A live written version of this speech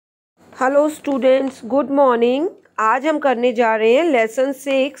Hello students, good morning. आज हम करने जा रहे हैं लेसन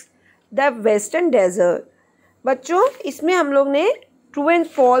 6 द वेस्टर्न डेजर्ट। बच्चों, इसमें हम लोग ने ट्रू एंड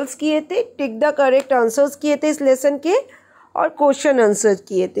फॉल्स किए थे, टिक द करेक्ट आंसर्स किए थे इस लेसन के, और क्वेश्चन आंसर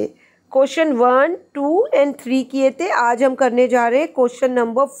किए थे। क्वेश्चन 1, 2 एंड 3 किए थे। आज हम करने जा रहे हैं क्वेश्चन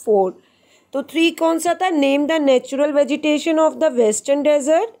नंबर 4। तो 3 कौन सा था? Name the natural vegetation of the western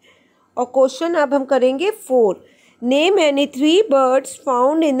desert. और क्वेश्चन अब हम करेंगे 4, name any 3 birds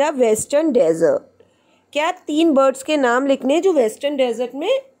found in the western desert. क्या 3 बर्ड्स के नाम लिखने जो वेस्टर्न डेजर्ट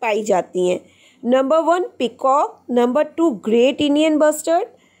में पाई जाती हैं? Number 1 peacock, number 2 great Indian bustard,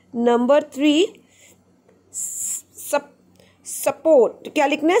 number 3 support, क्या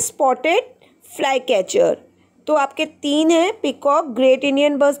लिखना है? Spotted fly catcher. तो आपके 3 हैं, peacock, great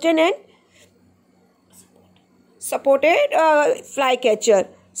Indian bustard and supported fly catcher.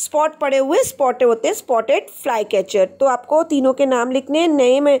 Spot पड़े हुए स्पॉटेड होते हैं, स्पॉटेड फ्लाई कैचर। तो आपको तीनों के नाम लिखने हैं,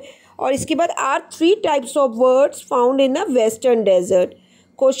 नेम है। और इसके बाद are 3 types of birds found in the western desert.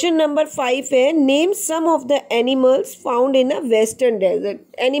 Question number 5 है, name some of the animals found in the western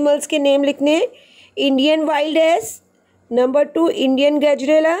desert. Animals के नेम लिखने हैं, Indian wild ass, number 2 Indian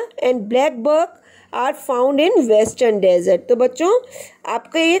गैजरेला and black buck are found in western desert. तो बच्चों,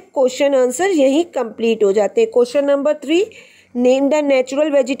 आपके ये question answer यहीं complete हो जाते हैं। Question number 3, name the natural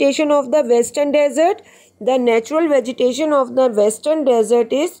vegetation of the western desert. The natural vegetation of the western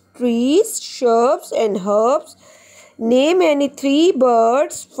desert is trees, shrubs and herbs. Name any 3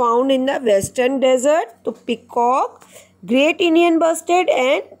 birds found in the western desert. So peacock, great Indian bustard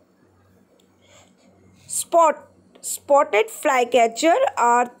and spotted flycatcher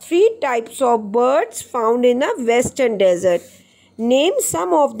are 3 types of birds found in the western desert. Name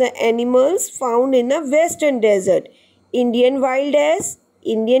some of the animals found in the western desert. Indian wild ass,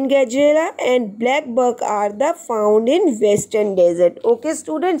 Indian gazelle and black buck are the found in western desert. Okay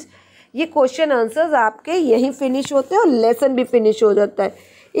students, ये question answers आपके यहीं finish होते हैं और lesson भी finish हो जाता है।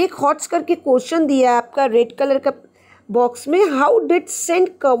 एक हॉट्स करके क्वेश्चन दिया है आपका रेड कलर का बॉक्स में, how did send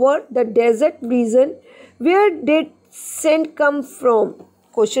cover the desert region, where did send come from.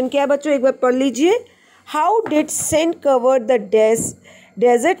 Question क्या है बच्चों, एक बार पढ़ लीजिए। How did send cover the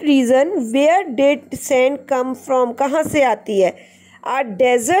desert region, where did sand come from, कहाँ से आती है। Are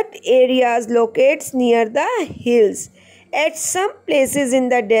desert areas locates near the hills. At some places in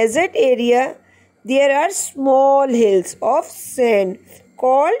the desert area there are small hills of sand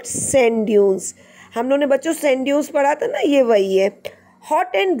called sand dunes. हम लोगों ने बच्चों sand dunes पढ़ा था ना, ये वही है।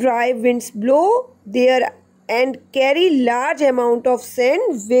 Hot and dry winds blow there and carry large amount of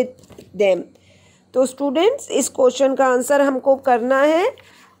sand with them. तो स्टूडेंट्स, इस क्वेश्चन का आंसर हमको करना है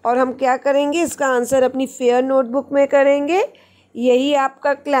और हम क्या करेंगे, इसका आंसर अपनी फेयर नोटबुक में करेंगे। यही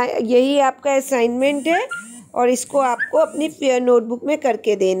आपका असाइनमेंट है और इसको आपको अपनी फेयर नोटबुक में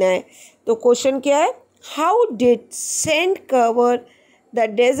करके देना है। तो क्वेश्चन क्या है, how did sand cover the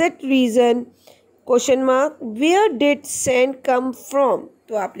desert region, question mark, where did sand come from.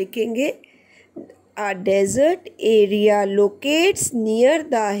 तो आप लिखेंगे आ desert area locates near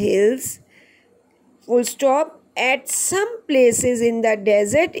the hills, full stop, at some places in the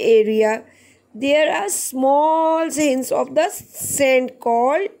desert area there are small hints of the sand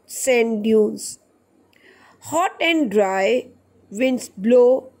called sand dunes. Hot and dry winds blow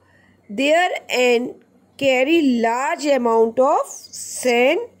there and carry large amount of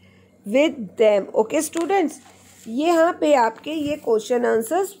sand with them. Okay students, यहाँ पे आपके ये question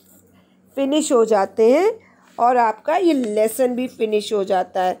answers finish हो जाते हैं और आपका ये लेसन भी फिनिश हो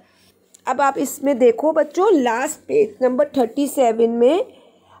जाता है। अब आप इसमें देखो बच्चों, लास्ट पेज नंबर 37 में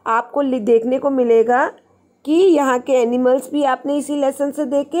आपको देखने को मिलेगा कि यहाँ के एनिमल्स भी आपने इसी लेसन से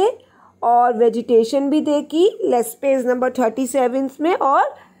देखे और वेजिटेशन भी देखी लेस पेज नंबर 37 में,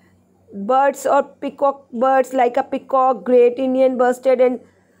 और बर्ड्स और peacock, birds like a peacock, great Indian bustard and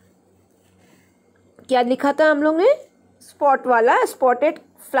क्या लिखा था हम लोग ने, स्पॉट वाला स्पॉटेड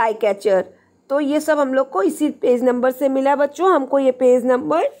फ्लाई कैचर। तो ये सब हम लोग को इसी पेज नंबर से मिला बच्चों। हमको ये पेज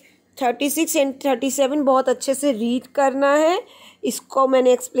नंबर 36 एंड 37 बहुत अच्छे से रीड करना है। इसको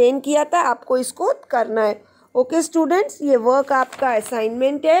मैंने एक्सप्लेन किया था, आपको इसको करना है। ओके स्टूडेंट्स, ये वर्क आपका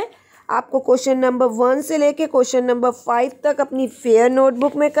असाइनमेंट है। आपको क्वेश्चन नंबर 1 से लेके क्वेश्चन नंबर 5 तक अपनी फेयर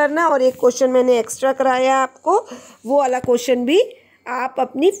नोटबुक में करना, और एक क्वेश्चन मैंने एक्स्ट्रा कराया आपको, वो वाला क्वेश्चन भी आप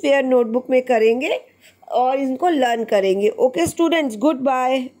अपनी फेयर नोटबुक में करेंगे और इनको लर्न करेंगे। Okay students, good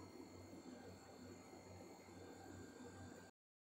bye.